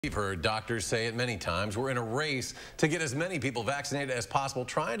We've heard doctors say it many times. We're in a race to get as many people vaccinated as possible,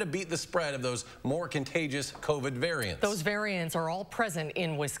 trying to beat the spread of those more contagious COVID variants. Those variants are all present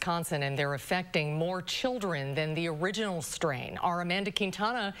in Wisconsin, and they're affecting more children than the original strain. Our Amanda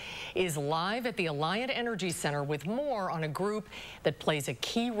Quintana is live at the Alliant Energy Center with more on a group that plays a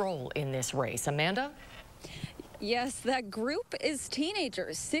key role in this race. Amanda? Yes, that group is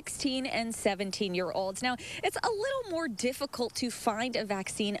teenagers, 16 and 17-year-olds. Now, it's a little more difficult to find a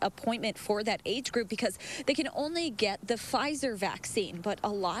vaccine appointment for that age group because they can only get the Pfizer vaccine. But a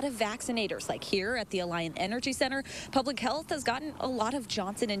lot of vaccinators, like here at the Alliant Energy Center, Public Health has gotten a lot of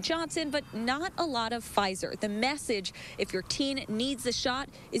Johnson & Johnson, but not a lot of Pfizer. The message, if your teen needs the shot,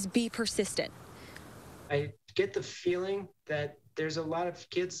 is be persistent. I get the feeling that there's a lot of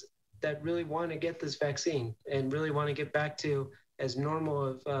kids that really want to get this vaccine and really want to get back to as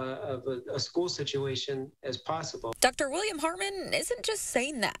normal of a school situation as possible. Dr. William Hartman isn't just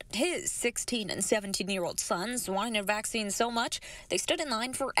saying that. His 16 and 17-year-old sons wanted a vaccine so much, they stood in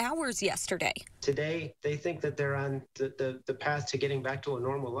line for hours yesterday. Today, they think that they're on the path to getting back to a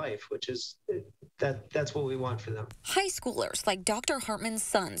normal life, which is that's what we want for them. High schoolers like Dr. Hartman's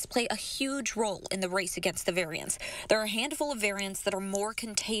sons play a huge role in the race against the variants. There are a handful of variants that are more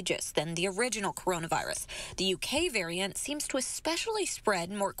contagious than the original coronavirus. The UK variant seems to especially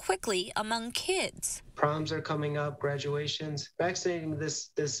spread more quickly among kids. Proms are coming up, graduations. Vaccinating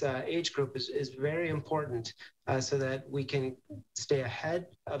this age group is very important so that we can stay ahead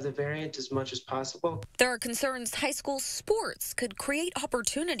of the variant as much as possible. There are concerns high school sports could create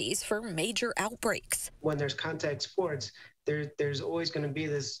opportunities for major outbreaks. When there's contact sports, there's always going to be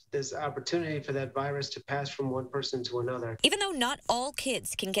this opportunity for that virus to pass from one person to another. Even though not all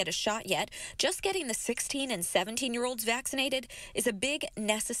kids can get a shot yet, just getting the 16 and 17-year-olds vaccinated is a big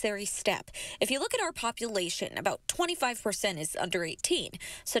necessary step. If you look at our population, about 25% is under 18.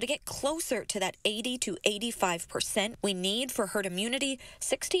 So to get closer to that 80 to 85% we need for herd immunity,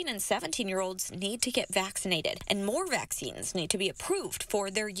 16 and 17-year-olds need to get vaccinated, and more vaccines need to be approved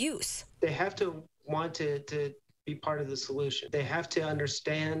for their use. They have to want to be part of the solution. They have to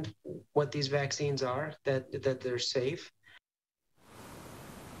understand what these vaccines are, that they're safe.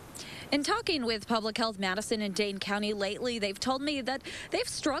 In talking with Public Health Madison and Dane County lately, they've told me that they've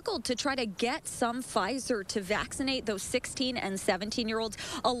struggled to try to get some Pfizer to vaccinate those 16 and 17-year-olds.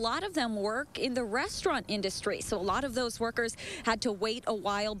 A lot of them work in the restaurant industry, so a lot of those workers had to wait a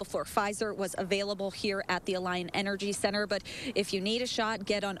while before Pfizer was available here at the Alliant Energy Center. But if you need a shot,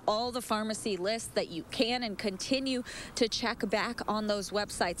 get on all the pharmacy lists that you can and continue to check back on those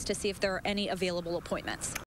websites to see if there are any available appointments.